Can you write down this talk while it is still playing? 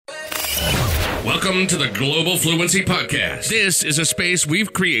Welcome to the Global Fluency Podcast. This is a space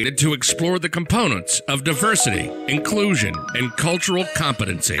we've created to explore the components of diversity, inclusion, and cultural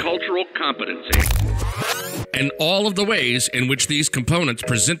competency. And all of the ways in which these components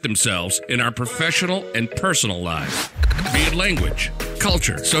present themselves in our professional and personal lives. Be it language,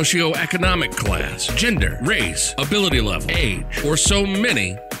 culture, socioeconomic class, gender, race, ability level, age, or so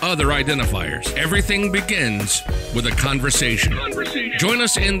many other identifiers. Everything begins with a conversation. Join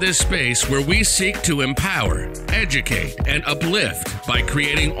us in this space where we seek to empower, educate, and uplift by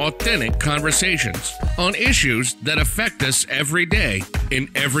creating authentic conversations on issues that affect us every day in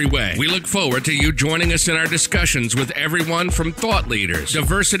every way. We look forward to you joining us in our discussions with everyone from thought leaders,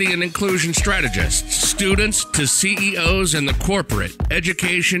 diversity and inclusion strategists, students to CEOs in the corporate,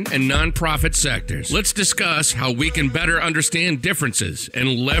 education, and nonprofit sectors. Let's discuss how we can better understand differences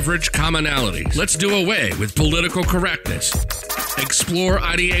and leverage commonalities. Let's do away with political correctness, explore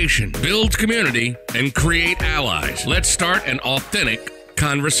ideation, build community, and create allies. Let's start an authentic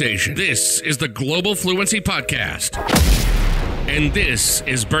conversation. This is the Global Fluency Podcast. And this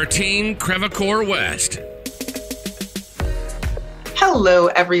is Bertine Crevecoeur West. Hello,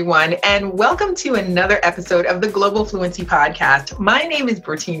 everyone, and welcome to another episode of the Global Fluency Podcast. My name is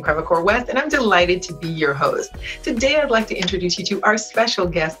Bertine Crevecoeur West, and I'm delighted to be your host. Today, I'd like to introduce you to our special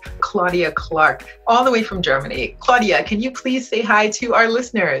guest, Claudia Clark, all the way from Germany. Claudia, can you please say hi to our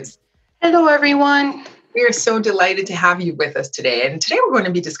listeners? Hello, everyone. We are so delighted to have you with us today. And today we're going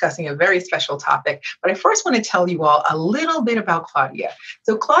to be discussing a very special topic. But I first want to tell you all a little bit about Claudia.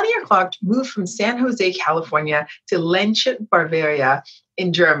 So Claudia Clark moved from San Jose, California to Lenzschutz, Bavaria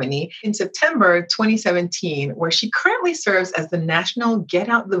in Germany in September 2017, where she currently serves as the National Get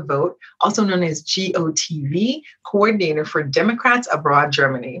Out the Vote, also known as GOTV, coordinator for Democrats Abroad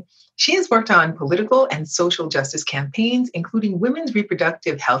Germany. She has worked on political and social justice campaigns, including women's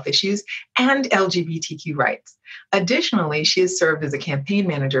reproductive health issues and LGBTQ rights. Additionally, she has served as a campaign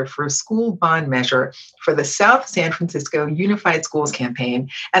manager for a school bond measure for the South San Francisco Unified Schools campaign,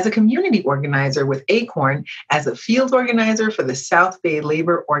 as a community organizer with ACORN, as a field organizer for the South Bay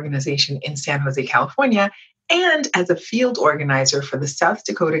Labor Organization in San Jose, California, and as a field organizer for the South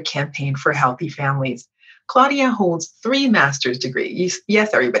Dakota Campaign for Healthy Families. Claudia holds 3 master's degrees.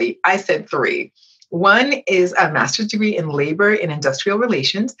 Yes, everybody, I said 3. One is a master's degree in labor and industrial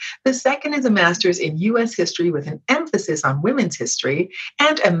relations. The second is a master's in U.S. history with an emphasis on women's history,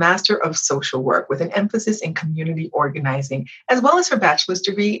 and a master of social work with an emphasis in community organizing, as well as her bachelor's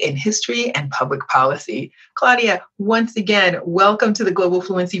degree in history and public policy. Claudia, once again, welcome to the Global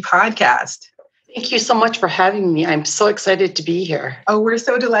Fluency Podcast. Thank you so much for having me. I'm so excited to be here. Oh, we're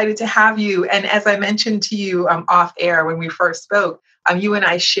so delighted to have you. And as I mentioned to you off air when we first spoke, you and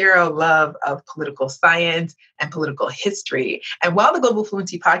I share a love of political science and political history. And while the Global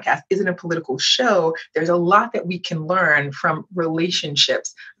Fluency Podcast isn't a political show, there's a lot that we can learn from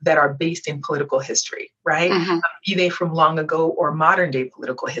relationships that are based in political history, right? Mm-hmm. Be they from long ago or modern day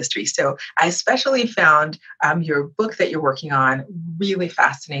political history. So I especially found your book that you're working on really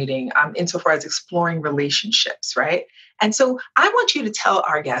fascinating insofar as exploring relationships, right? And so I want you to tell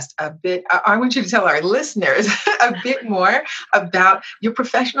our guests I want you to tell our listeners a bit more about your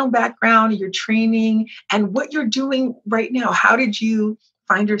professional background, your training, and what you're doing right now. How did you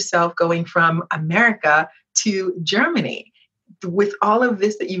find yourself going from America to Germany? With all of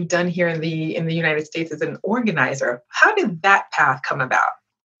this that you've done here in the United States as an organizer, how did that path come about?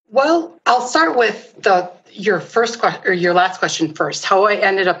 Well, I'll start with your last question first, how I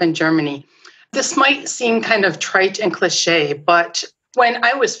ended up in Germany. This might seem kind of trite and cliche, but when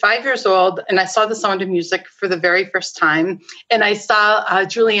I was 5 years old and I saw The Sound of Music for the very first time, and I saw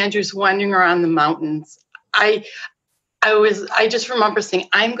Julie Andrews wandering around the mountains, I just remember saying,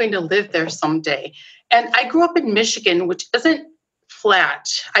 I'm going to live there someday. And I grew up in Michigan, which isn't flat.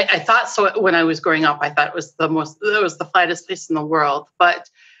 I thought so when I was growing up. I thought it was the flattest place in the world. But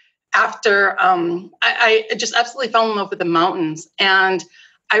after I just absolutely fell in love with the mountains. And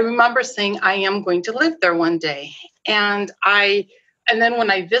I remember saying, I am going to live there one day. And then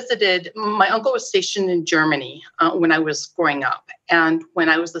when I visited, my uncle was stationed in Germany when I was growing up. And when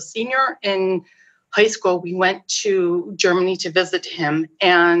I was a senior in high school, we went to Germany to visit him.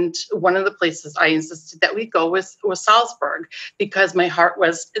 And one of the places I insisted that we go was Salzburg, because my heart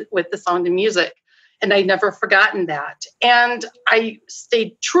was with The Sound of Music. And I'd never forgotten that. And I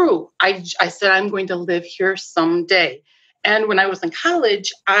stayed true. I said, I'm going to live here someday. And when I was in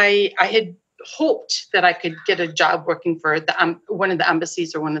college, I had hoped that I could get a job working for one of the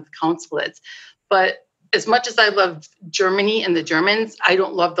embassies or one of the consulates. But as much as I love Germany and the Germans, I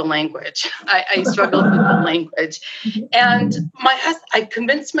don't love the language. I struggled with the language. And I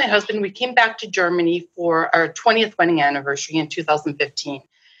convinced my husband, we came back to Germany for our 20th wedding anniversary in 2015.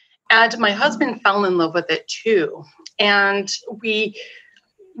 And my husband fell in love with it too. And we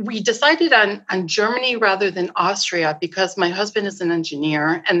decided on Germany rather than Austria because my husband is an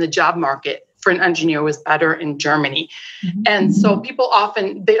engineer and the job market for an engineer was better in Germany. And so people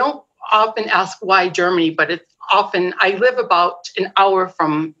they don't often ask why Germany, but it's often, I live about an hour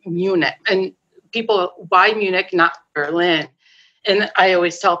from Munich, and people, why Munich, not Berlin? And I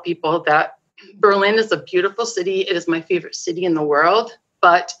always tell people that Berlin is a beautiful city. It is my favorite city in the world,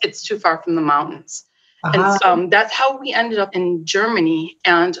 but it's too far from the mountains. And so, that's how we ended up in Germany.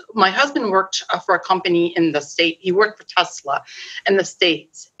 And my husband worked for a company in the States. He worked for Tesla in the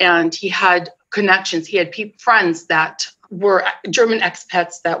States. And he had connections. He had friends that were German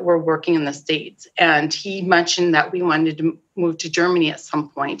expats that were working in the States. And he mentioned that we wanted to move to Germany at some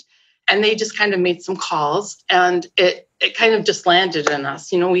point. And they just kind of made some calls. And it kind of just landed in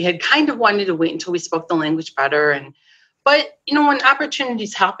us. We had kind of wanted to wait until we spoke the language better. But, when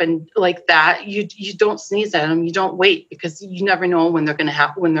opportunities happen like that, you don't sneeze at them. You don't wait because you never know when they're going to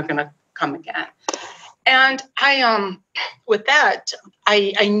happen, when they're going to come again. And with that,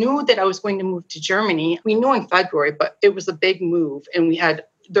 I knew that I was going to move to Germany. We knew in February, but it was a big move. And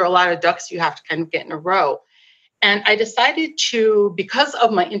there are a lot of ducks you have to kind of get in a row. And I decided to, because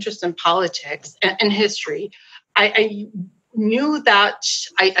of my interest in politics and history, I knew that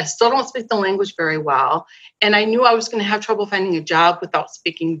I still don't speak the language very well. And I knew I was going to have trouble finding a job without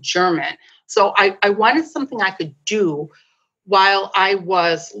speaking German. So I wanted something I could do while I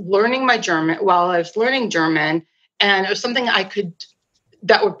was learning German. And it was something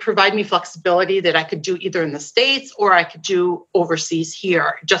that would provide me flexibility that I could do either in the States or I could do overseas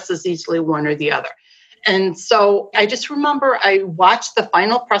here, just as easily one or the other. And so I just remember I watched the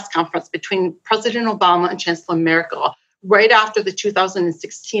final press conference between President Obama and Chancellor Merkel right after the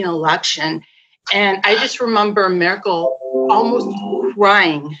 2016 election. And I just remember Merkel almost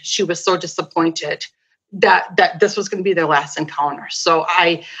crying. She was so disappointed that this was going to be their last encounter. So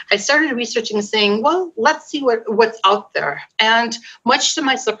I started researching and saying, well, let's see what's out there. And much to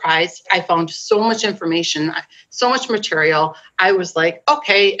my surprise, I found so much information, so much material. I was like,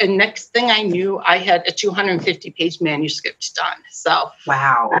 okay. And next thing I knew, I had a 250-page manuscript done. So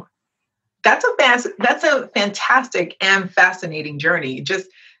wow. That's a fantastic and fascinating journey.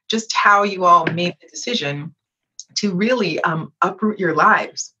 Just how you all made the decision to really uproot your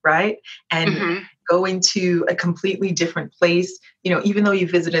lives, right? And go into a completely different place. Even though you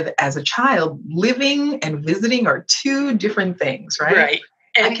visited as a child, living and visiting are two different things, right? Right.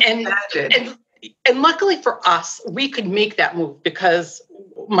 And luckily for us, we could make that move because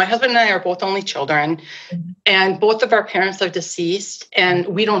my husband and I are both only children, and both of our parents are deceased, and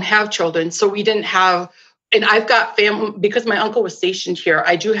we don't have children. So we didn't have, and I've got family, because my uncle was stationed here,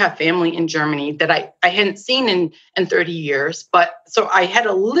 I do have family in Germany that I hadn't seen in 30 years. But so I had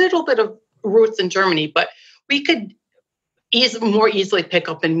a little bit of roots in Germany, but we could more easily pick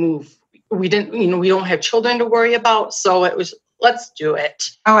up and move. We didn't, we don't have children to worry about. So it was, let's do it.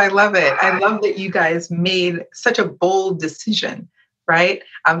 Oh, I love it. I love that you guys made such a bold decision, right?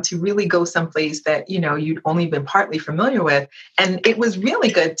 To really go someplace that, you'd only been partly familiar with. And it was really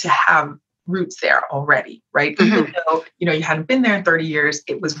good to have roots there already, right? Even though, you hadn't been there in 30 years,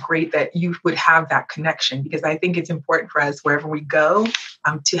 it was great that you would have that connection, because I think it's important for us wherever we go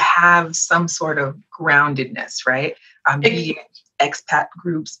to have some sort of groundedness, right? Be it expat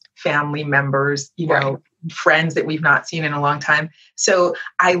groups, family members, right. Friends that we've not seen in a long time. So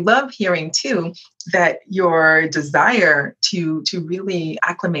I love hearing too that your desire to really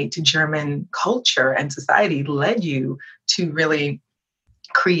acclimate to German culture and society led you to really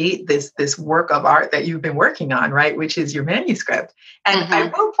create this work of art that you've been working on, right? Which is your manuscript. And I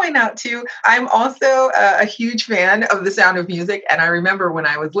will point out too, I'm also a huge fan of The Sound of Music. And I remember when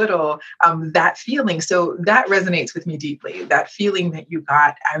I was little, that feeling. So that resonates with me deeply. That feeling that you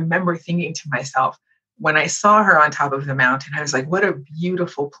got, I remember thinking to myself, when I saw her on top of the mountain, I was like, what a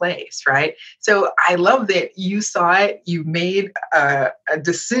beautiful place, right? So I love that you saw it, you made a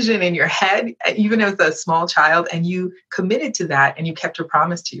decision in your head, even as a small child, and you committed to that and you kept your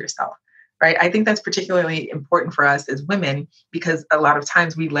promise to yourself, right? I think that's particularly important for us as women, because a lot of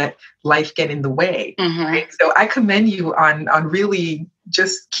times we let life get in the way, right? So I commend you on really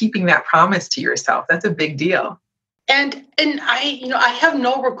just keeping that promise to yourself. That's a big deal. And I have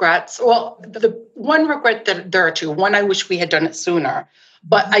no regrets. Well, the one regret that there are two. One, I wish we had done it sooner.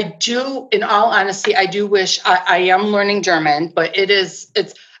 But I do, in all honesty, I do wish I am learning German, but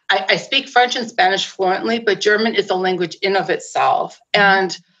I speak French and Spanish fluently, but German is a language in of itself.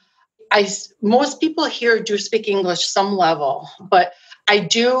 And most people here do speak English some level, but I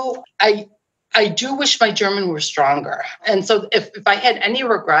do wish my German were stronger. And so if I had any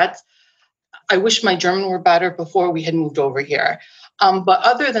regrets, I wish my German were better before we had moved over here. But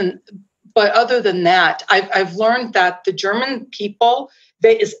other than that, I've learned that the German people,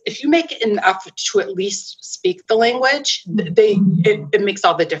 if you make an effort to at least speak the language, it makes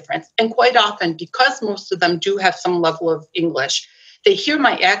all the difference. And quite often, because most of them do have some level of English, they hear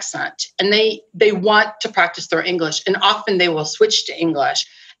my accent and they want to practice their English, and often they will switch to English.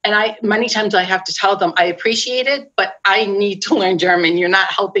 And many times I have to tell them, I appreciate it, but I need to learn German. You're not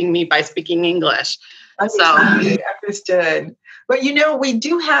helping me by speaking English. Understood. But, we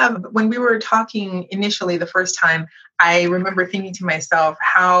do have, when we were talking initially the first time, I remember thinking to myself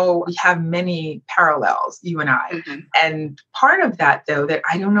how we have many parallels, you and I. Mm-hmm. And part of that, though, that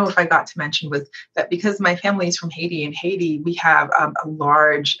I don't know if I got to mention was that because my family is from Haiti, in Haiti, we have a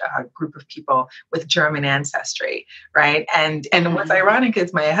large group of people with German ancestry, right? And what's ironic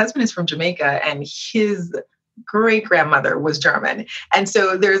is my husband is from Jamaica, and his great-grandmother was German. And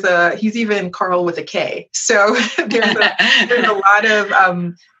so he's even Carl with a K. So there's a lot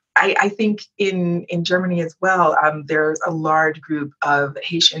of, I think in Germany as well, there's a large group of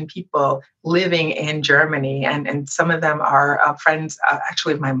Haitian people living in Germany. And some of them are friends,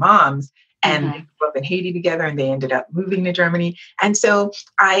 actually, of my mom's. And they grew up in Haiti together, and they ended up moving to Germany. And so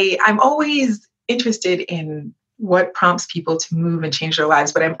I'm always interested in what prompts people to move and change their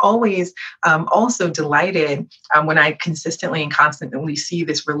lives. But I'm always also delighted when I consistently and constantly see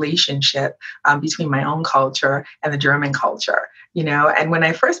this relationship between my own culture and the German culture. And when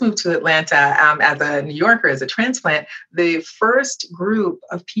I first moved to Atlanta as a New Yorker, as a transplant, the first group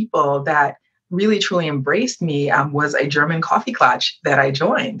of people that really truly embraced me was a German coffee clutch that I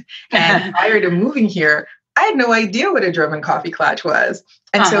joined. And prior to moving here, I had no idea what a German coffee clutch was.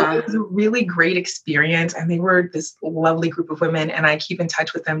 And so it was a really great experience. And they were this lovely group of women, and I keep in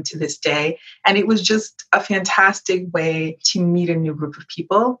touch with them to this day. And it was just a fantastic way to meet a new group of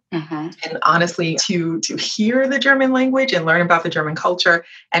people. And honestly, to hear the German language and learn about the German culture,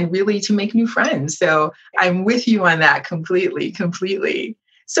 and really to make new friends. So I'm with you on that completely.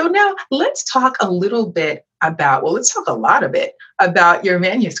 So now let's talk a little bit about, let's talk a lot of it about your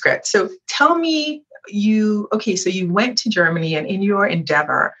manuscript. So tell me, so you went to Germany, and in your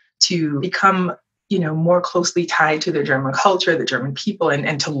endeavor to become, more closely tied to the German culture, the German people,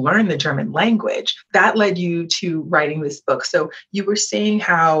 and to learn the German language, that led you to writing this book. So you were saying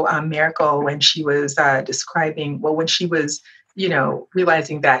how Merkel, when she was when she was,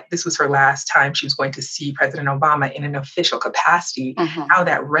 realizing that this was her last time she was going to see President Obama in an official capacity, how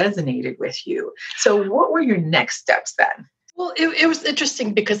that resonated with you. So what were your next steps then? Well, it was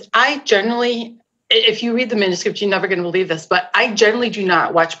interesting because I generally, if you read the manuscript, you're never going to believe this, but I generally do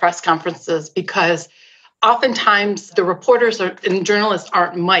not watch press conferences because oftentimes the reporters and journalists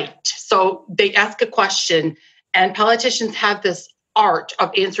aren't mic'd. So they ask a question, and politicians have this art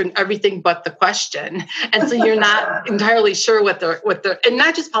of answering everything but the question. And so you're not entirely sure what they're, and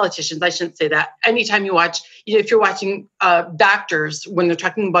not just politicians, I shouldn't say that. Anytime you watch, if you're watching doctors, when they're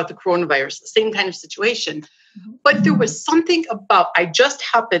talking about the coronavirus, same kind of situation. But there was something about, I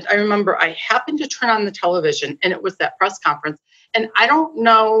remember I happened to turn on the television, and it was that press conference. And I don't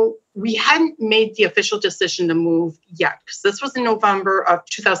know, we hadn't made the official decision to move yet, because this was in November of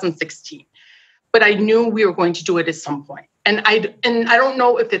 2016. But I knew we were going to do it at some point. And I don't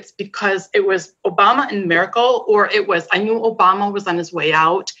know if it's because it was Obama and Merkel, or I knew Obama was on his way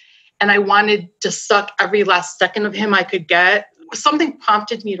out, and I wanted to suck every last second of him I could get. Something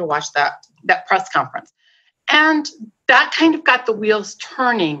prompted me to watch that press conference. And that kind of got the wheels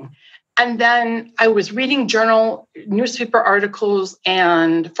turning. And then I was reading newspaper articles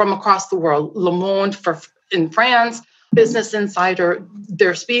and from across the world, Le Monde in France, Business Insider,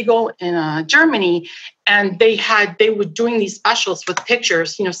 Der Spiegel in Germany. And they were doing these specials with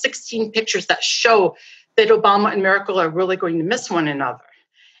pictures, 16 pictures that show that Obama and Merkel are really going to miss one another.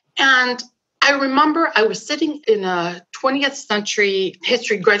 And I remember I was sitting in a 20th century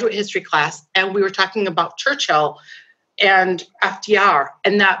graduate history class, and we were talking about Churchill and FDR,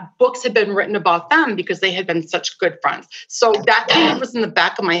 and that books had been written about them because they had been such good friends. So that kind of was in the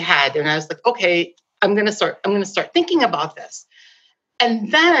back of my head, and I was like, okay, I'm going to start thinking about this.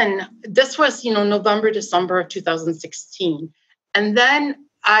 And then this was, November, December of 2016. And then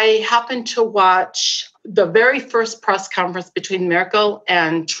I happened to watch the very first press conference between Merkel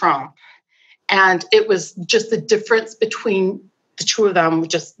and Trump. And it was just the difference between the two of them,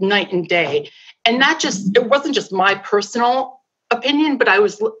 just night and day. And it wasn't just my personal opinion, but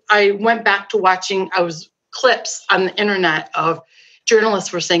I went back to watching, clips on the internet of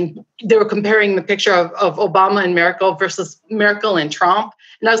journalists were saying, they were comparing the picture of Obama and Merkel versus Merkel and Trump.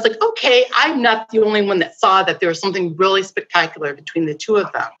 And I was like, okay, I'm not the only one that saw that there was something really spectacular between the two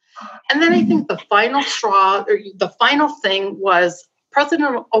of them. And then I think the final straw, or the final thing, was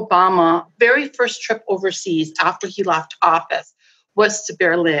President Obama, very first trip overseas after he left office was to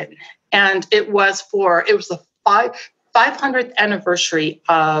Berlin. And it was the 500th anniversary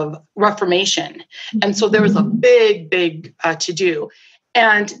of Reformation. And so there was a big to-do.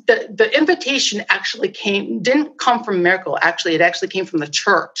 And the invitation actually didn't come from Merkel. Actually, it actually came from the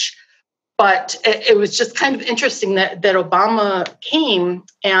church. But it was just kind of interesting that Obama came,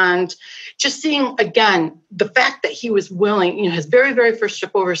 and just seeing, again, the fact that he was willing, his very, very first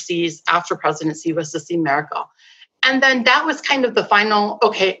trip overseas after presidency was to see Merkel. And then that was kind of the final,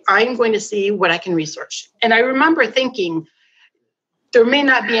 okay, I'm going to see what I can research. And I remember thinking, there may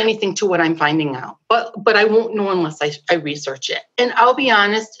not be anything to what I'm finding out, but I won't know unless I research it. And I'll be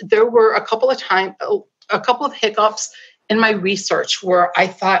honest, there were a couple of hiccups in my research where I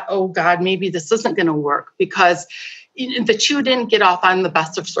thought, oh God, maybe this isn't going to work, because the two didn't get off on the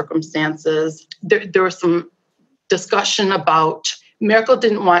best of circumstances. There was some discussion about Merkel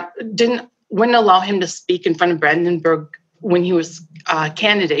wouldn't allow him to speak in front of Brandenburg when he was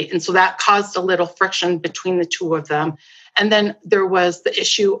candidate. And so that caused a little friction between the two of them. And then there was the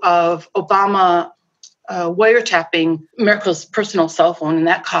issue of Obama wiretapping Merkel's personal cell phone, and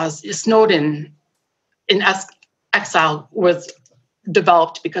that caused Snowden in exile was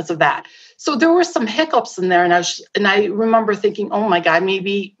developed because of that. So there were some hiccups in there, and I remember thinking, oh my God,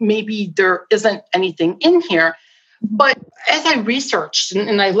 maybe there isn't anything in here. But as I researched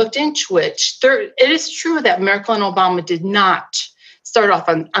and I looked into it, it is true that Merkel and Obama did not start off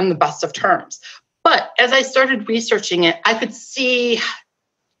on the best of terms. But as I started researching it, I could see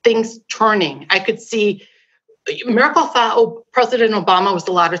things turning. I could see Merkel thought President Obama was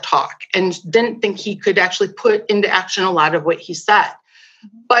a lot of talk and didn't think he could actually put into action a lot of what he said.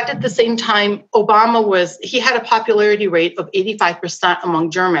 But at the same time, he had a popularity rate of 85% among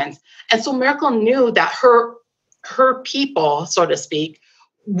Germans. And so Merkel knew that her people, so to speak,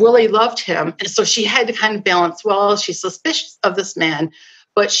 really loved him. And so she had to kind of balance, well, she's suspicious of this man,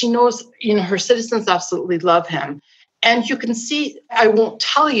 but she knows, her citizens absolutely love him. And you can see, I won't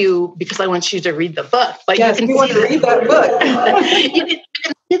tell you because I want you to read the book, but yes, you can want to read that book. You can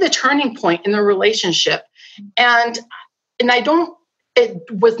see the turning point in the relationship. And it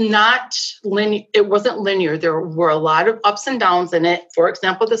wasn't linear. There were a lot of ups and downs in it. For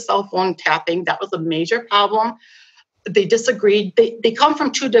example, the cell phone tapping, that was a major problem. They disagreed. They come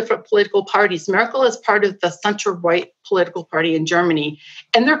from two different political parties. Merkel is part of the center-right political party in Germany,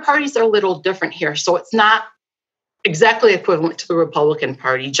 and their parties are a little different here. So it's not exactly equivalent to the Republican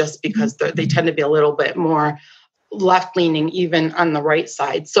Party, just because they tend to be a little bit more left-leaning, even on the right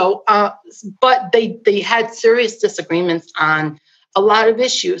side. So, but they had serious disagreements on a lot of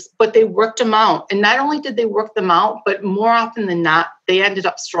issues, but they worked them out. And not only did they work them out, but more often than not, they ended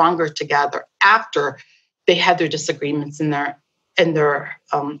up stronger together after they had their disagreements in their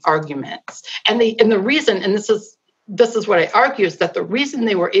arguments. And the reason, and this is what I argue, is that the reason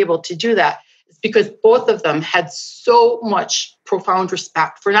they were able to do that is because both of them had so much profound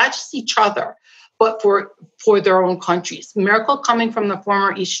respect for not just each other, but for their own countries. Merkel, coming from the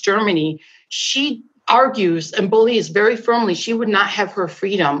former East Germany, she argues and believes very firmly she would not have her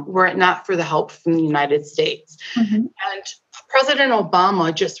freedom were it not for the help from the United States. Mm-hmm. And President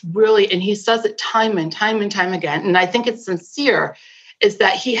Obama just really, and he says it time and time and time again, and I think it's sincere, is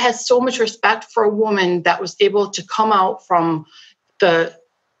that he has so much respect for a woman that was able to come out from the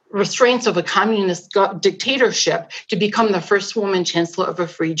restraints of a communist dictatorship to become the first woman chancellor of a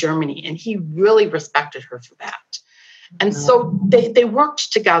free Germany. And he really respected her for that. And so they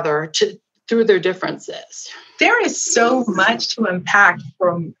worked together through their differences. There is so much to unpack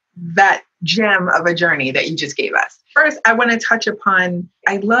from that gem of a journey that you just gave us. First, I want to touch upon,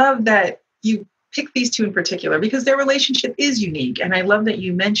 I love that you picked these two in particular because their relationship is unique. And I love that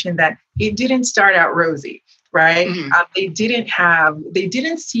you mentioned that it didn't start out rosy, right? Mm-hmm. They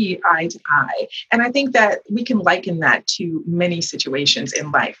didn't see eye to eye. And I think that we can liken that to many situations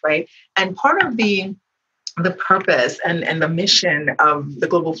in life, right? And part of the purpose and the mission of the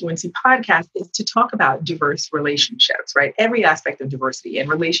Global Fluency podcast is to talk about diverse relationships, right? Every aspect of diversity and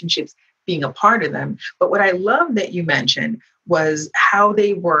relationships being a part of them. But what I love that you mentioned was how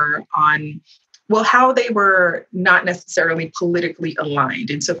they were on well, how they were not necessarily politically aligned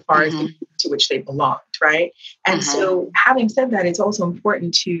insofar as the group to which they belonged, right? And so having said that, it's also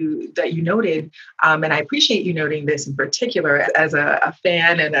important that you noted, and I appreciate you noting this in particular as a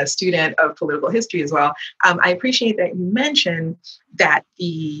fan and a student of political history as well. I appreciate that you mentioned that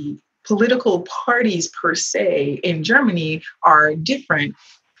the political parties per se in Germany are different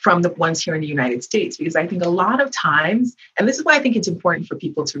from the ones here in the United States, because I think a lot of times, and this is why I think it's important for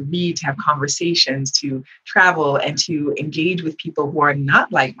people to read, to have conversations, to travel, and to engage with people who are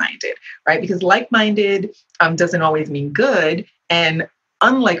not like-minded, right? Because like-minded doesn't always mean good, and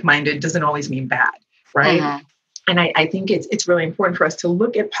unlike-minded doesn't always mean bad, right? And I think it's really important for us to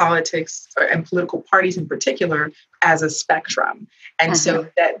look at politics and political parties in particular as a spectrum. And so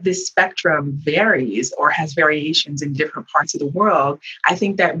that this spectrum varies or has variations in different parts of the world, I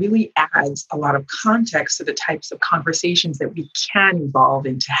think that really adds a lot of context to the types of conversations that we can evolve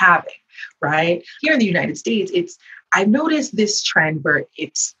into having, right? Here in the United States, I've noticed this trend where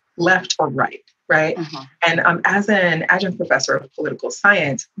it's left or right. Right. And as an adjunct professor of political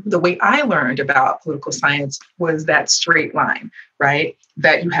science, the way I learned about political science was that straight line, right?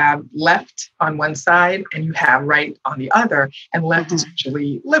 That you have left on one side and you have right on the other. And left is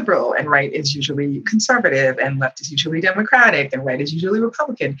usually liberal and right is usually conservative and left is usually democratic and right is usually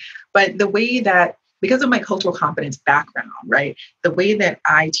Republican. But the way that, because of my cultural competence background, right, the way that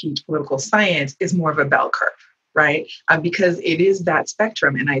I teach political science is more of a bell curve. Right? Because it is that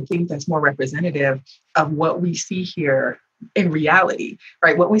spectrum. And I think that's more representative of what we see here in reality,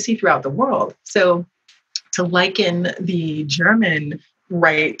 right? What we see throughout the world. So to liken the German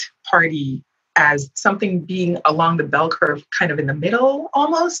right party as something being along the bell curve, kind of in the middle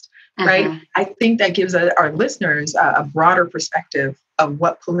almost, right? I think that gives our listeners a broader perspective of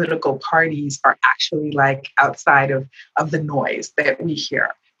what political parties are actually like outside of the noise that we hear.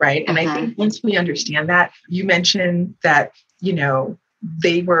 Right. And I think once we understand that, you mentioned that, their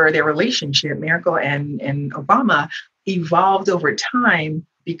relationship, Merkel and Obama, evolved over time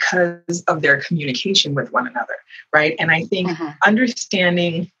because of their communication with one another. Right. And I think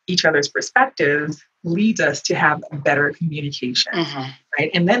understanding each other's perspectives leads us to have a better communication. Right.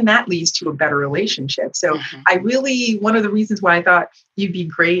 And then that leads to a better relationship. So one of the reasons why I thought you'd be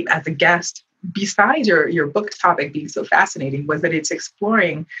great as a guest, besides your book topic being so fascinating, was that it's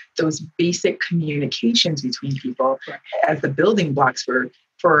exploring those basic communications between people as the building blocks for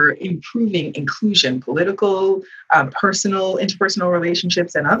improving inclusion, political, personal, interpersonal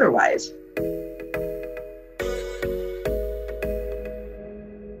relationships, and otherwise.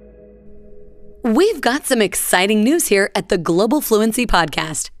 We've got some exciting news here at the Global Fluency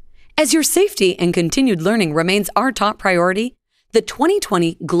Podcast. As your safety and continued learning remains our top priority, the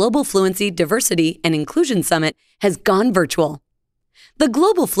 2020 Global Fluency Diversity and Inclusion Summit has gone virtual. The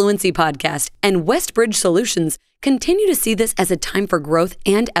Global Fluency Podcast and Westbridge Solutions continue to see this as a time for growth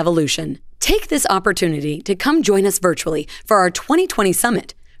and evolution. Take this opportunity to come join us virtually for our 2020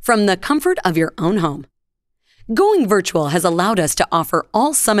 summit from the comfort of your own home. Going virtual has allowed us to offer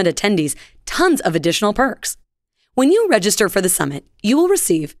all summit attendees tons of additional perks. When you register for the summit, you will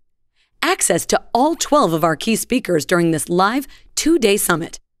receive access to all 12 of our key speakers during this live 2-day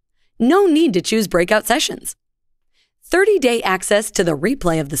summit. No need to choose breakout sessions. 30-day access to the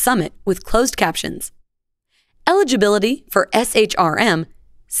replay of the summit with closed captions. Eligibility for SHRM,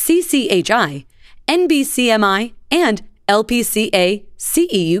 CCHI, NBCMI, and LPCA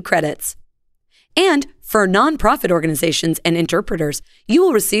CEU credits. And for nonprofit organizations and interpreters, you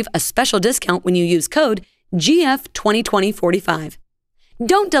will receive a special discount when you use code GF202045.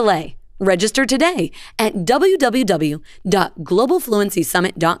 Don't delay. Register today at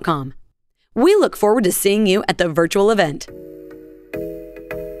www.globalfluencysummit.com. We look forward to seeing you at the virtual event.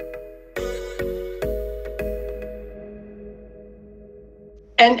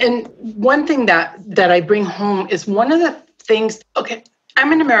 And one thing that I bring home is one of the things, okay,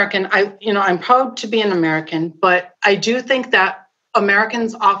 I'm an American. I'm proud to be an American, but I do think that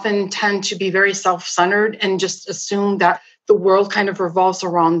Americans often tend to be very self-centered and just assume that the world kind of revolves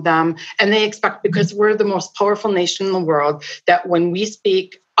around them. And they expect, because we're the most powerful nation in the world, that when we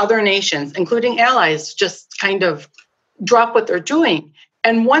speak, other nations, including allies, just kind of drop what they're doing.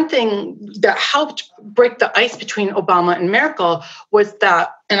 And one thing that helped break the ice between Obama and Merkel was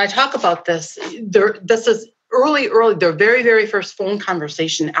that, and I talk about this, this is early, their very, very first phone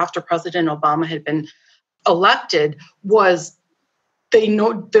conversation after President Obama had been elected was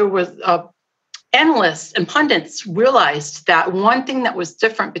analysts and pundits realized that one thing that was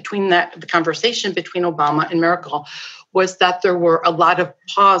different between the conversation between Obama and Merkel was that there were a lot of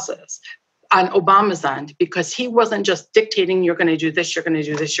pauses on Obama's end, because he wasn't just dictating, you're going to do this, you're going to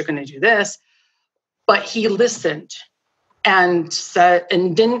do this, you're going to do this, but he listened and said,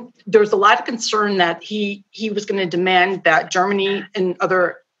 and didn't, there was a lot of concern that he was going to demand that Germany and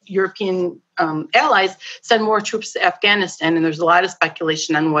other European allies send more troops to Afghanistan. And there's a lot of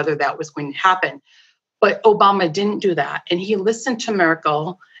speculation on whether that was going to happen. But Obama didn't do that. And he listened to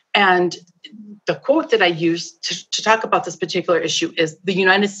Merkel. And the quote that I used to talk about this particular issue is the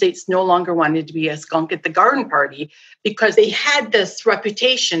United States no longer wanted to be a skunk at the garden party because they had this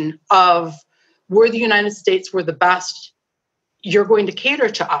reputation of we're the United States, we're the best, you're going to cater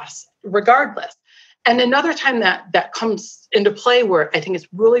to us regardless. And another time that comes into play where I think it's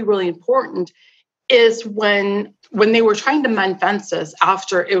really, really important is when they were trying to mend fences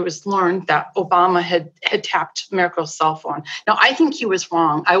after it was learned that Obama had tapped Merkel's cell phone. Now, I think he was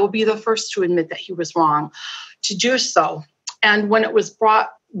wrong. I will be the first to admit that he was wrong to do so. And when it was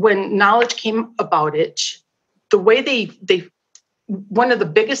when knowledge came about it, the way they one of the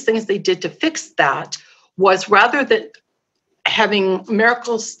biggest things they did to fix that was rather than having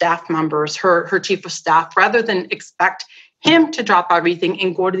Merkel's staff members, her chief of staff, rather than expect him to drop everything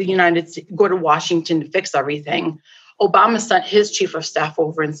and go to Washington to fix everything, Obama sent his chief of staff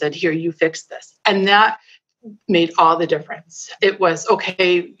over and said, here, you fix this. And that made all the difference. It was,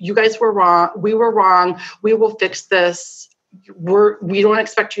 okay, you guys were wrong. We were wrong. We will fix this. We don't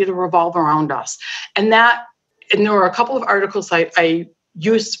expect you to revolve around us. And there were a couple of articles I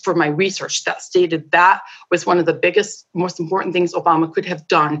used for my research that stated that was one of the biggest, most important things Obama could have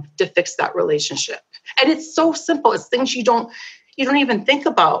done to fix that relationship. And it's so simple. It's things you don't even think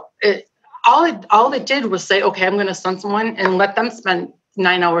about. All it did was say, okay, I'm going to send someone and let them spend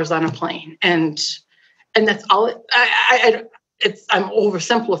 9 hours on a plane. And that's all. I'm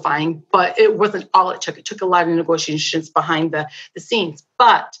oversimplifying, but it wasn't all it took. It took a lot of negotiations behind the scenes.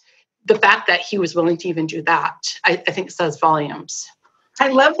 But the fact that he was willing to even do that, I think says volumes. I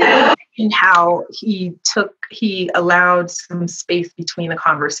love that in how he allowed some space between the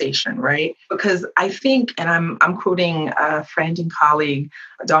conversation, right? Because I think, and I'm quoting a friend and colleague,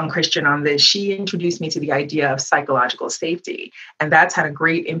 Dawn Christian, on this, she introduced me to the idea of psychological safety. And that's had a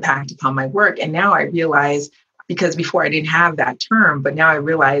great impact upon my work. And now I realize, because before I didn't have that term, but now I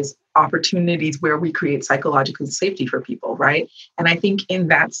realize opportunities where we create psychological safety for people, right? And I think in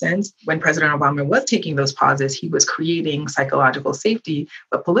that sense, when President Obama was taking those pauses, he was creating psychological safety,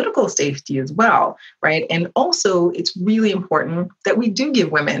 but political safety as well, right? And also, it's really important that we do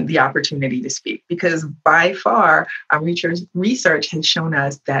give women the opportunity to speak, because by far, our research has shown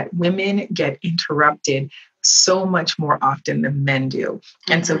us that women get interrupted so much more often than men do.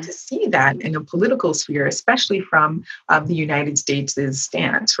 And so to see that in a political sphere, especially from the United States'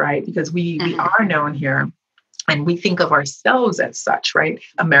 stance, right? Because we are known here and we think of ourselves as such, right?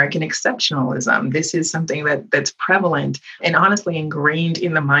 American exceptionalism. This is something that's prevalent and honestly ingrained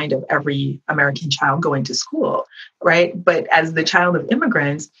in the mind of every American child going to school, right? But as the child of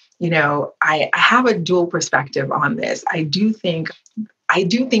immigrants, I have a dual perspective on this. I do think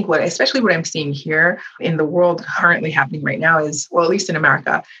especially what I'm seeing here in the world currently happening right now is, well, at least in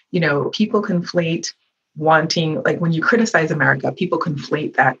America, people conflate wanting, like when you criticize America, people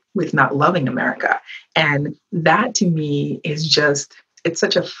conflate that with not loving America. And that to me is it's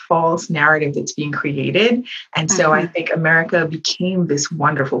such a false narrative that's being created. And so I think America became this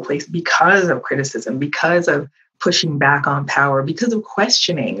wonderful place because of criticism, because of pushing back on power, because of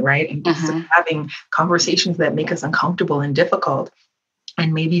questioning, right? And because of having conversations that make us uncomfortable and difficult.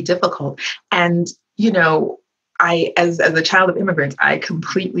 And maybe difficult. And, as a child of immigrants, I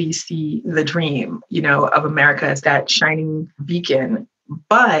completely see the dream, of America as that shining beacon.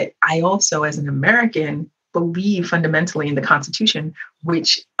 But I also, as an American, believe fundamentally in the Constitution,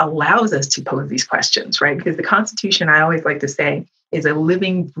 which allows us to pose these questions, right? Because the Constitution, I always like to say, is a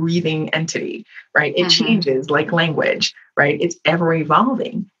living, breathing entity, right? It changes like language, right? It's ever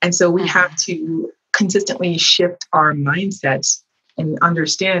evolving. And so we have to consistently shift our mindsets and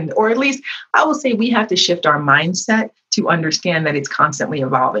understand, or at least I will say we have to shift our mindset to understand that it's constantly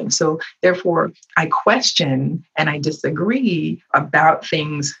evolving. So therefore, I question and I disagree about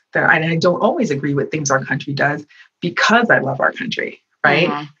things I don't always agree with things our country does because I love our country,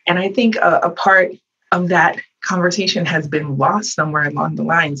 right? And I think a part of that conversation has been lost somewhere along the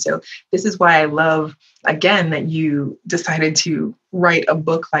line. So this is why I love, again, that you decided to write a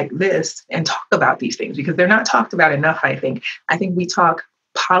book like this and talk about these things, because they're not talked about enough, I think. I think we talk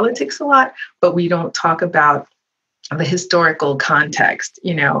politics a lot, but we don't talk about the historical context,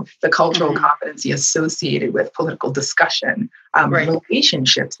 the cultural competency associated with political discussion,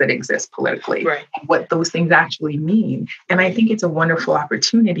 relationships that exist politically, and what those things actually mean. And I think it's a wonderful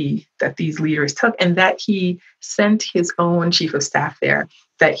opportunity that these leaders took, and that he sent his own chief of staff there,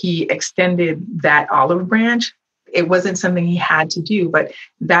 that he extended that olive branch. It wasn't something he had to do, but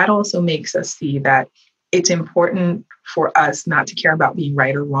that also makes us see that it's important for us not to care about being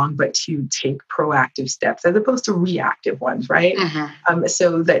right or wrong, but to take proactive steps as opposed to reactive ones, right?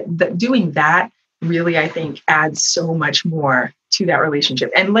 So that doing that really, I think, adds so much more to that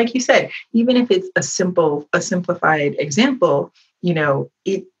relationship. And like you said, even if it's a simplified example,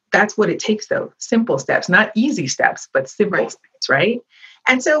 that's what it takes, though. Simple steps, not easy steps, but simple steps, right?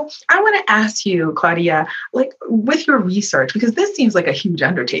 And so I want to ask you, Claudia, like with your research, because this seems like a huge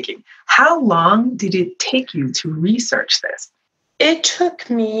undertaking, how long did it take you to research this? It took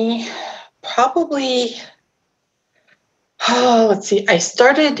me probably, let's see, I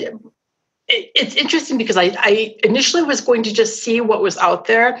started, it's interesting because I initially was going to just see what was out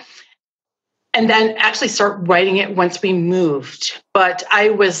there and then actually start writing it once we moved. But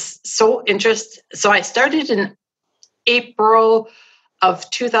I was so interested. So I started in April of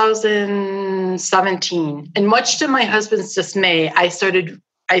 2017. And much to my husband's dismay, I started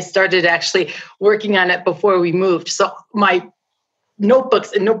actually working on it before we moved. So my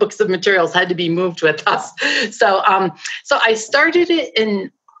notebooks of materials had to be moved with us. So I started it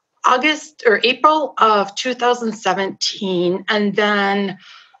in August or April of 2017. And then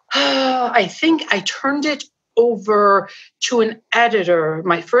I think I turned it over to an editor,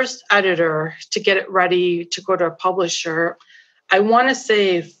 my first editor, to get it ready to go to a publisher. I want to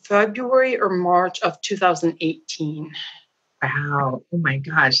say February or March of 2018. Wow. Oh my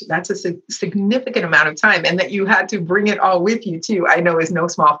gosh. That's a significant amount of time. And that you had to bring it all with you too, I know is no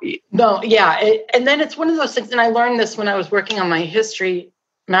small feat. No, yeah. And then it's one of those things, and I learned this when I was working on my history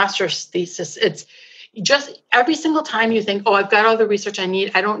master's thesis. It's just every single time you think, oh, I've got all the research I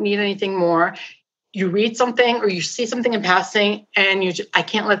need, I don't need anything more. You read something or you see something in passing and I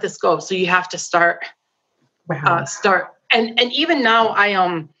can't let this go. So you have to start. Wow. And even now,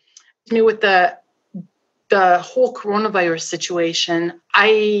 with the whole coronavirus situation,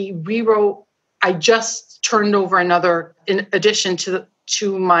 I just turned over another in addition to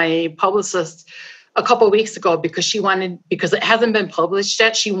my publicist a couple of weeks ago because it hasn't been published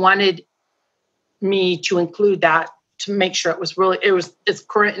yet. She wanted me to include that to make sure it was as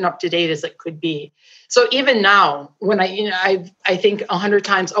current and up to date as it could be. So even now, when I think 100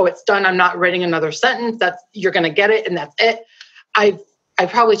 times, oh, it's done, I'm not writing another sentence, you're going to get it, and that's it. I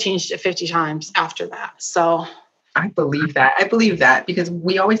probably changed it 50 times after that. So I believe that because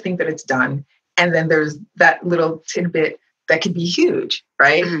we always think that it's done. And then there's that little tidbit that can be huge,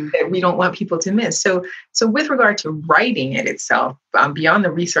 right? That we don't want people to miss. So with regard to writing it itself, beyond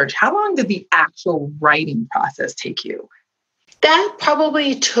the research, how long did the actual writing process take you? That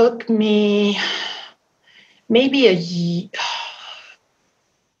probably took me maybe a year,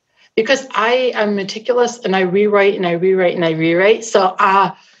 because I am meticulous and I rewrite and I rewrite and I rewrite. So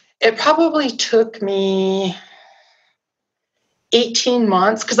it probably took me 18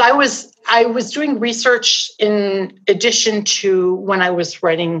 months because I was doing research in addition to when I was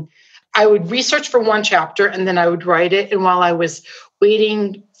writing. I would research for one chapter and then I would write it. And while I was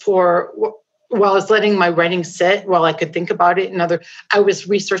while I was letting my writing sit, while I could think about it, I was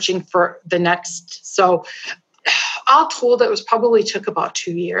researching for the next. So all told, it probably took about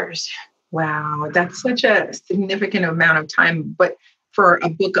 2 years. Wow, that's such a significant amount of time. But for a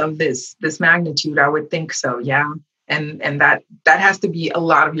book of this magnitude, I would think so. Yeah. And that has to be a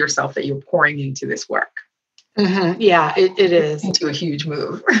lot of yourself that you're pouring into this work. Mm-hmm. Yeah, it is. Into a huge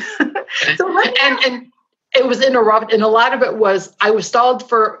move. And it was interrupted. And a lot of it was, I was stalled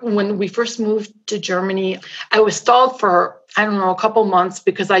for, when we first moved to Germany, I was stalled for, I don't know, a couple months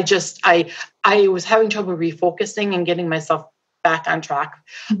because I was having trouble refocusing and getting myself back on track.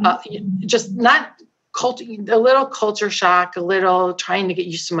 Just not a little culture shock, a little trying to get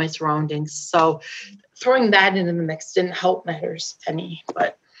used to my surroundings. So throwing that into the mix didn't help matters any,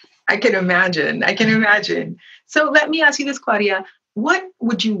 but I can imagine. So let me ask you this, Claudia. What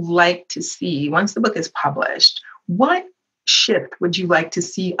would you like to see once the book is published? What shift would you like to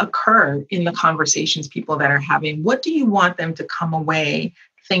see occur in the conversations people that are having? What do you want them to come away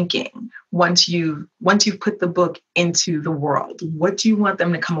thinking once you've put the book into the world? What do you want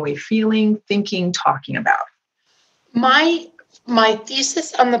them to come away feeling, thinking, talking about? My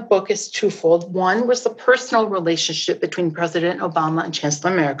thesis on the book is twofold. One was the personal relationship between President Obama and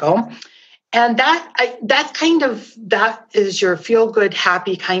Chancellor Merkel. And that is your feel-good,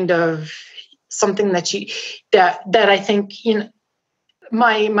 happy kind of something that I think,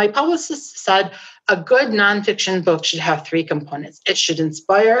 my publicist said a good nonfiction book should have three components. It should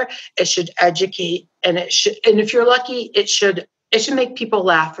inspire, it should educate, and if you're lucky, it should make people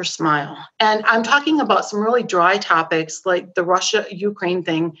laugh or smile. And I'm talking about some really dry topics, like the Russia-Ukraine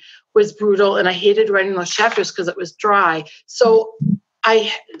thing was brutal, and I hated writing those chapters because it was dry. So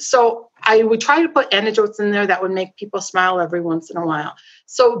I would try to put anecdotes in there that would make people smile every once in a while.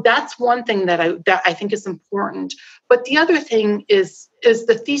 So that's one thing that I think is important. But the other thing is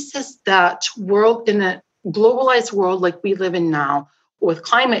the thesis that in a globalized world like we live in now, with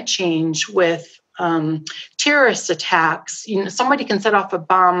climate change, with terrorist attacks, somebody can set off a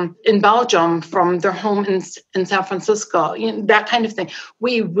bomb in Belgium from their home in San Francisco, that kind of thing.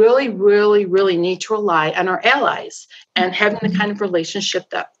 We really, really, really need to rely on our allies and having the kind of relationship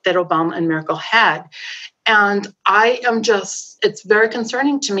that Obama and Merkel had. And it's very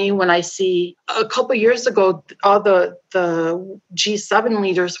concerning to me when I see a couple of years ago, all the G7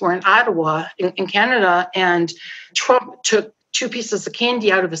 leaders were in Ottawa in Canada, and Trump took 2 pieces of candy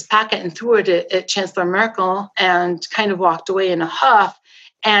out of his pocket and threw it at Chancellor Merkel and kind of walked away in a huff.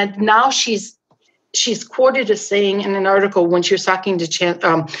 And now she's quoted as saying in an article when she was talking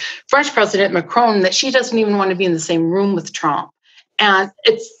to French President Macron that she doesn't even want to be in the same room with Trump. And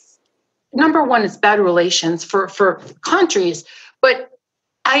it's, number one, it's bad relations for countries. But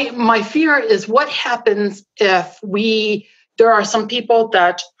my fear is what happens if there are some people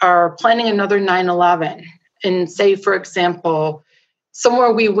that are planning another 9/11. And say, for example,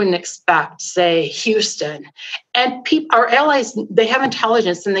 somewhere we wouldn't expect, say Houston. And our allies, they have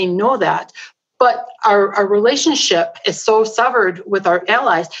intelligence and they know that. But our relationship is so severed with our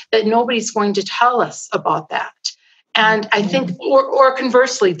allies that nobody's going to tell us about that. And I think, or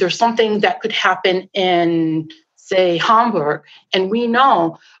conversely, there's something that could happen in, say, Hamburg, and we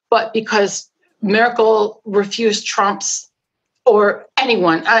know, but because Merkel refused Trump's, or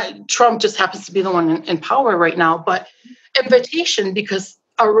anyone, Trump just happens to be the one in power right now, but invitation, because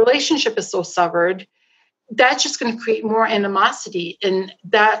our relationship is so severed, that's just going to create more animosity. And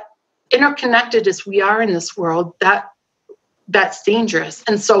that, interconnected as we are in this world, that's dangerous.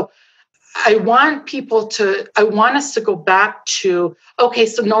 And so I want us to go back to, okay,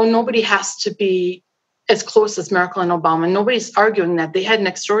 so nobody has to be as close as Merkel and Obama. Nobody's arguing that. They had an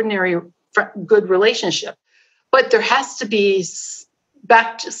extraordinary good relationship. But there has to be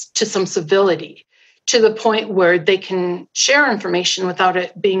back to some civility, to the point where they can share information without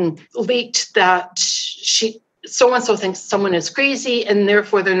it being leaked that so-and-so thinks someone is crazy, and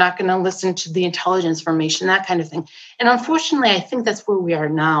therefore they're not going to listen to the intelligence information, that kind of thing. And unfortunately, I think that's where we are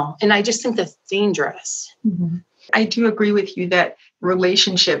now. And I just think that's dangerous. Mm-hmm. I do agree with you that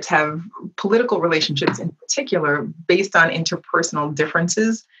political relationships in particular, based on interpersonal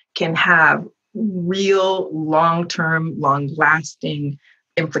differences, can have real long-term, long-lasting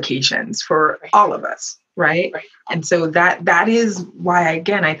implications for all of us, right? And so that is why,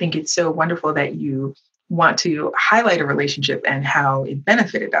 again, I think it's so wonderful that you want to highlight a relationship and how it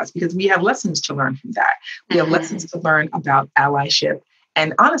benefited us, because we have lessons to learn from that. We have lessons to learn about allyship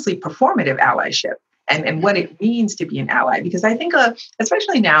and, honestly, performative allyship and what it means to be an ally. Because I think,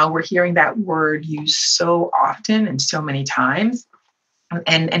 especially now, we're hearing that word used so often and so many times.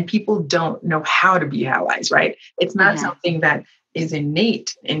 And people don't know how to be allies, right? It's not something that is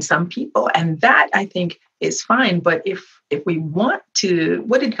innate in some people. And that, I think, is fine. But if we want to,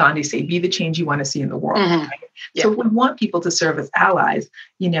 what did Gandhi say? Be the change you want to see in the world. Right? Yeah. So if we want people to serve as allies,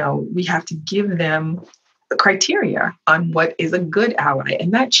 we have to give them the criteria on what is a good ally.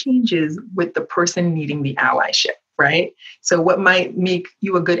 And that changes with the person needing the allyship, right? So what might make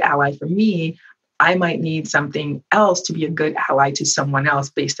you a good ally for me, I might need something else to be a good ally to someone else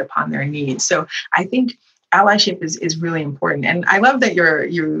based upon their needs. So I think allyship is really important. And I love that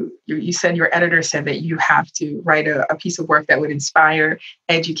you said your editor said that you have to write a piece of work that would inspire,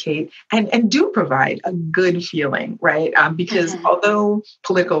 educate, and do provide a good feeling, right? Because although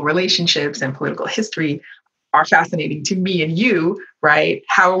political relationships and political history are fascinating to me and you, right?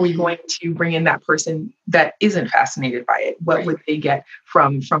 How are we going to bring in that person that isn't fascinated by it? What would they get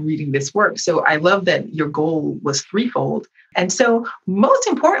from reading this work? So I love that your goal was threefold. And so most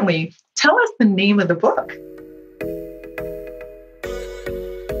importantly, tell us the name of the book.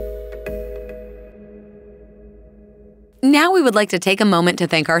 Now we would like to take a moment to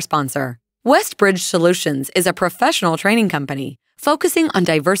thank our sponsor. Westbridge Solutions is a professional training company focusing on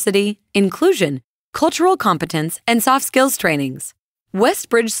diversity, inclusion, cultural competence, and soft skills trainings.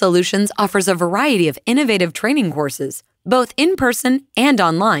 Westbridge Solutions offers a variety of innovative training courses, both in person and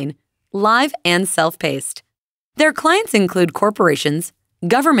online, live and self-paced. Their clients include corporations,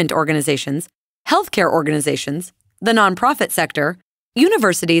 government organizations, healthcare organizations, the nonprofit sector,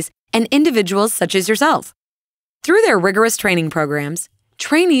 universities, and individuals such as yourself. Through their rigorous training programs,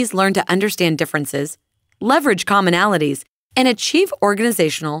 trainees learn to understand differences, leverage commonalities, and achieve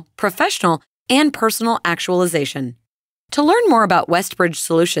organizational, professional, and personal actualization. To learn more about Westbridge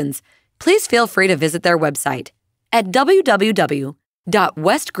Solutions, please feel free to visit their website at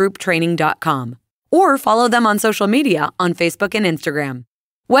www.westgrouptraining.com or follow them on social media on Facebook and Instagram.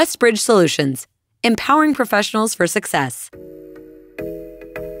 Westbridge Solutions, empowering professionals for success.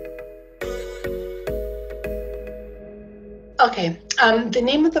 Okay, the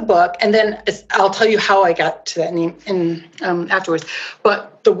name of the book, and then I'll tell you how I got to that name afterwards.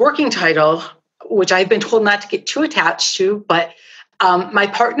 But the working title, which I've been told not to get too attached to, but My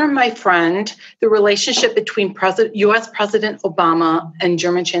Partner, My Friend, the relationship between U.S. President Obama and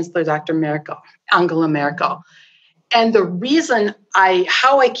German Chancellor Dr. Merkel, Angela Merkel. And the reason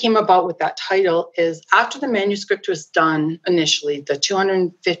how I came about with that title is after the manuscript was done initially, the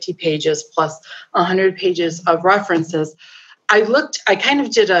 250 pages plus 100 pages of references, I kind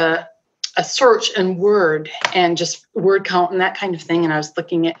of did a search in Word and just word count and that kind of thing. And I was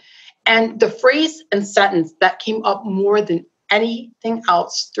looking at, and the phrase and sentence that came up more than anything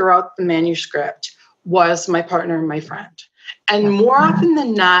else throughout the manuscript was my partner, my friend. And more often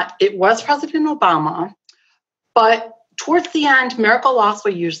than not, it was President Obama. But towards the end, Merkel also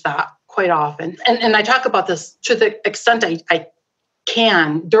used that quite often. And I talk about this to the extent I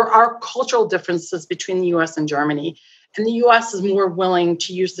can. There are cultural differences between the U.S. and Germany. And the U.S. is more willing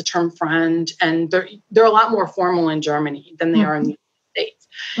to use the term friend. And they're a lot more formal in Germany than they are in the United States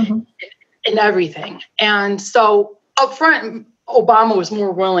in everything. And so up front, Obama was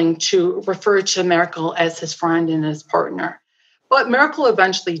more willing to refer to Merkel as his friend and his partner. But Merkel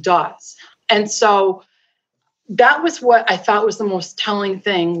eventually does. And so that was what I thought was the most telling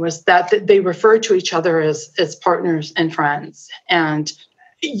thing, was that they referred to each other as partners and friends. And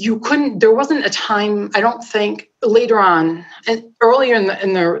there wasn't a time, I don't think, later on, and earlier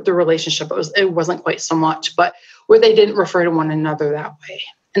in the relationship, it wasn't quite so much, but where they didn't refer to one another that way.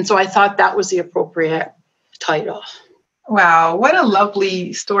 And so I thought that was the appropriate title. Wow, what a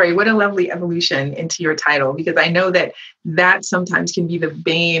lovely story. What a lovely evolution into your title, because I know that sometimes can be the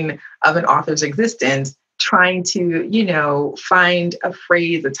bane of an author's existence, trying to, find a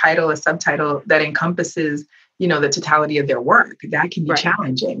phrase, a title, a subtitle that encompasses, the totality of their work. That can be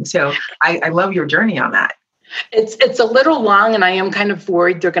challenging. So I love your journey on that. It's a little long, and I am kind of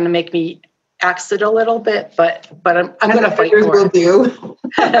worried they're going to make me axe it a little bit, but I'm going to fight for it. Do.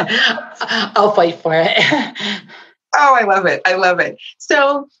 I'll fight for it. Oh, I love it. I love it.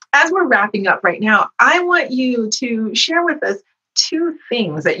 So as we're wrapping up right now, I want you to share with us 2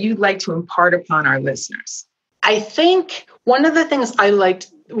 things that you'd like to impart upon our listeners. I think one of the things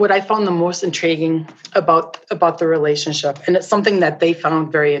what I found the most intriguing about the relationship, and it's something that they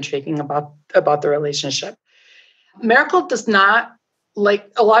found very intriguing about the relationship. Merkel does not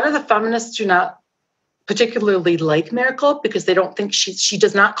a lot of the feminists do not particularly like Merkel because they don't think she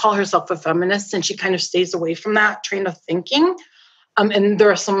does not call herself a feminist, and she kind of stays away from that train of thinking. And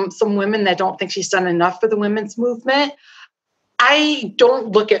there are some women that don't think she's done enough for the women's movement. I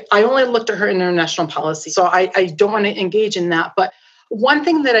only looked at her international policy, so I don't want to engage in that. But one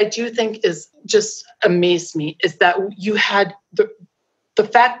thing that I do think is just amazed me is that you had the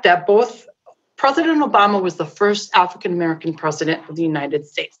fact that both President Obama was the first African-American president of the United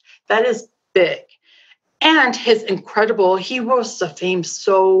States. That is big. And he rose to fame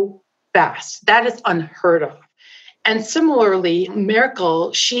so fast. That is unheard of. And similarly,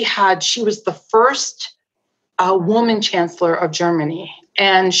 Merkel, she was the first woman chancellor of Germany.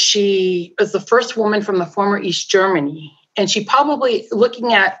 And she was the first woman from the former East Germany. And she probably,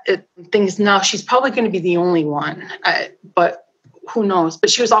 looking at things now, she's probably going to be the only one. But who knows?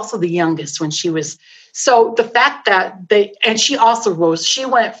 But she was also the youngest when she was. So the fact that and she also rose, she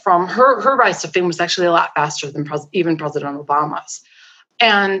went from, her rise to fame was actually a lot faster than even President Obama's.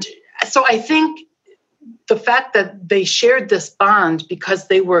 And so I think the fact that they shared this bond because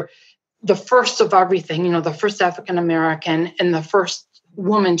they were the first of everything, the first African-American and the first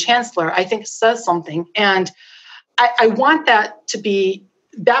woman chancellor, I think says something. And I want that to be,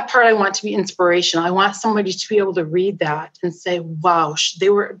 that part I want to be inspirational. I want somebody to be able to read that and say, wow, they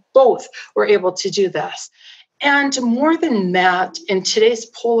were able to do this. And more than that, in today's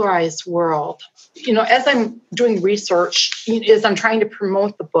polarized world, as I'm doing research, as I'm trying to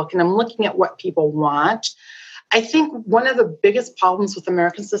promote the book and I'm looking at what people want, I think one of the biggest problems with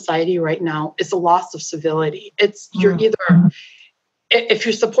American society right now is the loss of civility. You're either if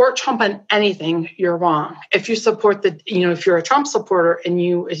you support Trump on anything, you're wrong. If you support if you're a Trump supporter and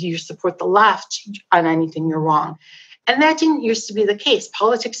you support the left on anything, you're wrong. And that didn't used to be the case.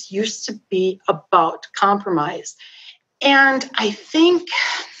 Politics used to be about compromise. And I think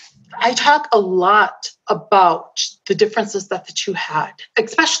I talk a lot about the differences that the two had,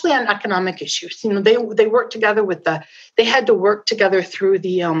 especially on economic issues. They worked together they had to work together through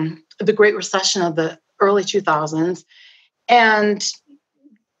the Great Recession of the early 2000s. And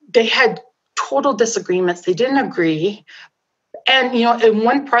they had total disagreements. They didn't agree. And, in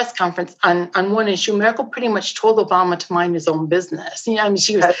one press conference on one issue, Merkel pretty much told Obama to mind his own business.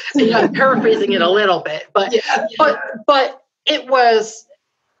 She was, I'm paraphrasing it a little bit, but it was,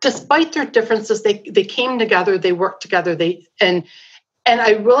 despite their differences, they came together, they worked together, and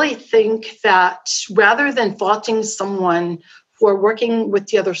I really think that rather than faulting someone for working with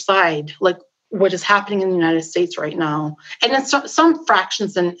the other side, like what is happening in the United States right now, and in some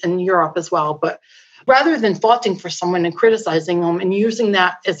fractions in Europe as well, but rather than faulting for someone and criticizing them and using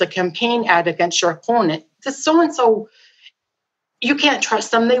that as a campaign ad against your opponent, this so-and-so, you can't trust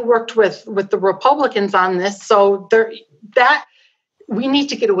them. They worked with the Republicans on this, so we need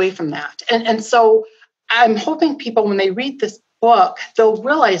to get away from that. And so I'm hoping people, when they read this book, they'll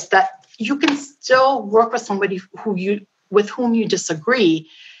realize that you can still work with somebody with whom you disagree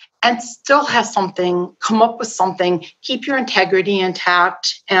and still have something, come up with something, keep your integrity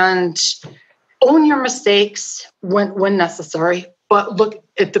intact, and own your mistakes when necessary, but look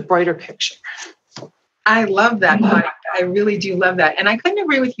at the brighter picture. I love that, Claudia. I really do love that. And I couldn't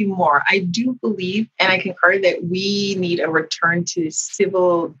agree with you more. I do believe, and I concur, that we need a return to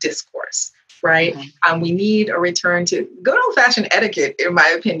civil discourse, right? Mm-hmm. We need a return to good old-fashioned etiquette, in my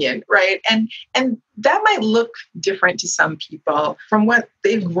opinion, right? And that might look different to some people from what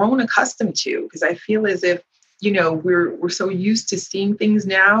they've grown accustomed to, because I feel as if we're so used to seeing things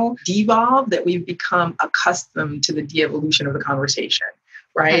now devolve that we've become accustomed to the de-evolution of the conversation,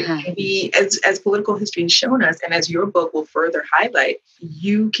 right? Mm-hmm. We, as political history has shown us, and as your book will further highlight,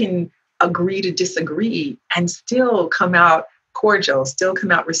 you can agree to disagree and still come out cordial, still come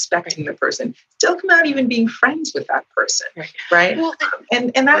out respecting the person, still come out even being friends with that person, right? Well,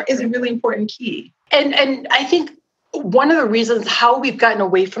 and that is a really important key. And I think one of the reasons how we've gotten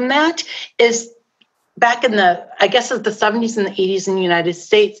away from that is back in the 70s and the 80s in the United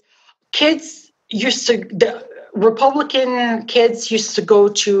States, the Republican kids used to go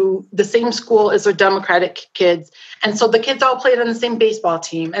to the same school as their Democratic kids. And so the kids all played on the same baseball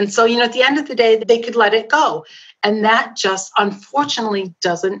team. And so, at the end of the day, they could let it go. And that just unfortunately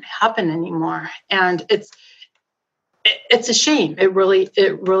doesn't happen anymore. And it's a shame. It really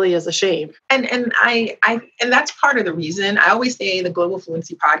is a shame. And that's part of the reason. I always say the Global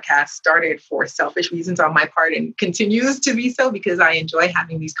Fluency podcast started for selfish reasons on my part and continues to be so, because I enjoy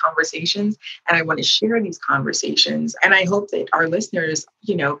having these conversations and I want to share these conversations. And I hope that our listeners,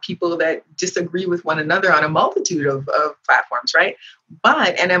 people that disagree with one another on a multitude of platforms, right?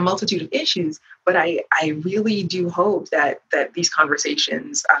 And a multitude of issues. But I really do hope that these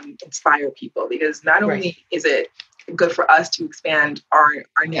conversations inspire people, because not only is it good for us to expand our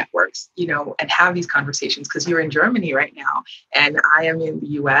networks, and have these conversations, because you're in Germany right now and I am in the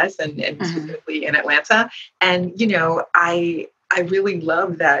US and specifically in Atlanta. And, I really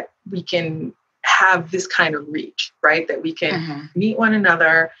love that we can have this kind of reach, right? That we can meet one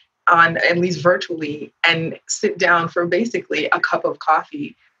another on, at least virtually, and sit down for basically a cup of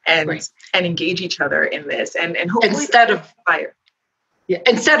coffee and engage each other in this and hopefully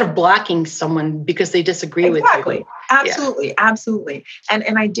instead of blocking someone because they disagree with you. Absolutely.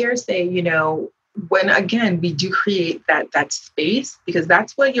 And I dare say, when again we do create that space, because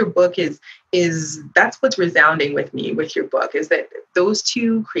that's what your book is that's what's resounding with me with your book, is that those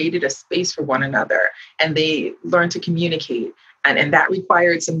two created a space for one another and they learned to communicate. And that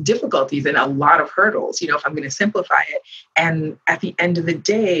required some difficulties and a lot of hurdles, if I'm going to simplify it. And at the end of the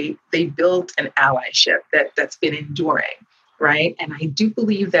day, they built an allyship that's been enduring. Right. And I do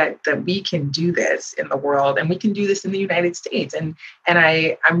believe that we can do this in the world, and we can do this in the United States. And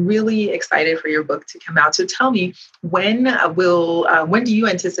I'm really excited for your book to come out. So tell me, when do you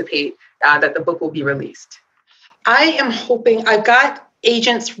anticipate that the book will be released? I am hoping, I've got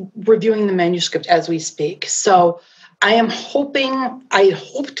agents reviewing the manuscript as we speak. So I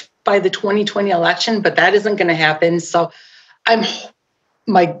hoped by the 2020 election, but that isn't going to happen. So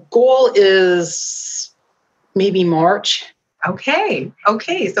my goal is maybe March. Okay.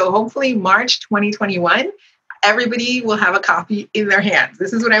 So hopefully March 2021, everybody will have a copy in their hands.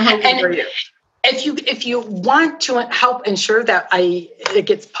 This is what I'm hoping for you. If you want to help ensure that it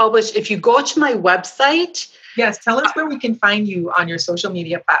gets published, if you go to my website, Yes, tell us where we can find you on your social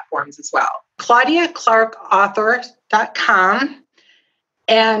media platforms as well. ClaudiaClarkAuthor.com.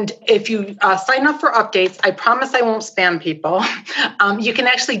 And if you sign up for updates, I promise I won't spam people. You can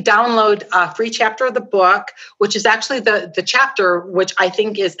actually download a free chapter of the book, which is actually the chapter, which I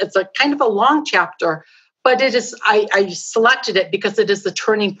think it's a kind of a long chapter, but it is. I selected it because it is the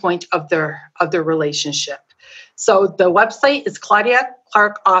turning point of their relationship. So the website is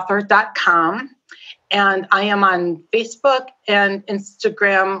ClaudiaClarkAuthor.com. And I am on Facebook and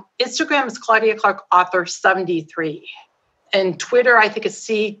Instagram. Instagram is Claudia Clark Author 73. And Twitter, I think it's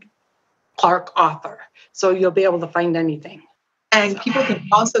C Clark Author. So you'll be able to find anything. And people can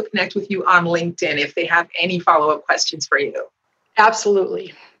also connect with you on LinkedIn if they have any follow-up questions for you.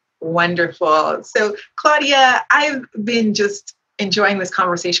 Absolutely. Wonderful. So Claudia, I've been just enjoying this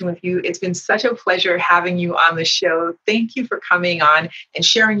conversation with you. It's been such a pleasure having you on the show. Thank you for coming on and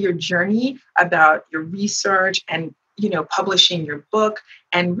sharing your journey about your research and publishing your book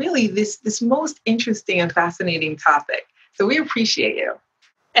and really this most interesting and fascinating topic. So we appreciate you.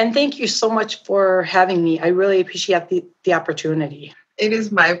 And thank you so much for having me. I really appreciate the opportunity. It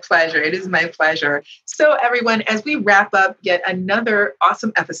is my pleasure. It is my pleasure. So everyone, as we wrap up yet another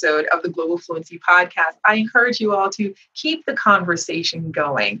awesome episode of the Global Fluency Podcast, I encourage you all to keep the conversation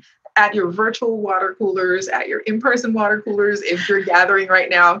going at your virtual water coolers, at your in-person water coolers. If you're gathering right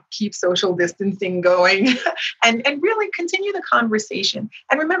now, keep social distancing going and really continue the conversation.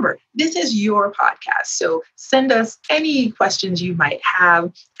 And remember, this is your podcast. So send us any questions you might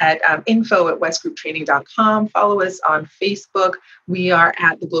have at info@westgrouptraining.com. Follow us on Facebook. We are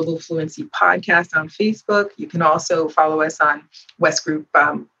at the Global Fluency Podcast on Facebook. You can also follow us on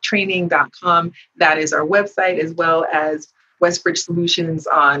westgrouptraining.com. That is our website, as well as Westbridge Solutions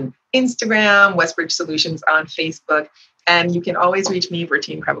on Instagram, Westbridge Solutions on Facebook. And you can always reach me,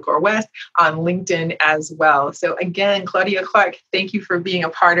 Bertine Crevecore West, on LinkedIn as well. So again, Claudia Clark, thank you for being a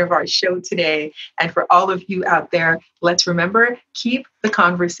part of our show today. And for all of you out there, let's remember, keep the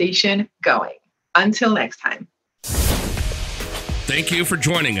conversation going. Until next time. Thank you for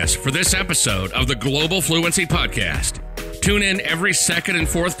joining us for this episode of the Global Fluency Podcast. Tune in every second and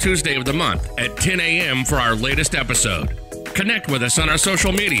fourth Tuesday of the month at 10 a.m. for our latest episode. Connect with us on our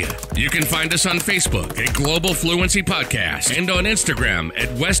social media. You can find us on Facebook at Global Fluency Podcast and on Instagram at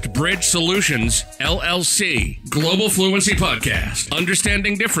Westbridge Solutions, LLC. Global Fluency Podcast.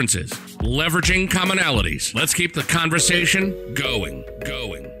 Understanding differences, leveraging commonalities. Let's keep the conversation going.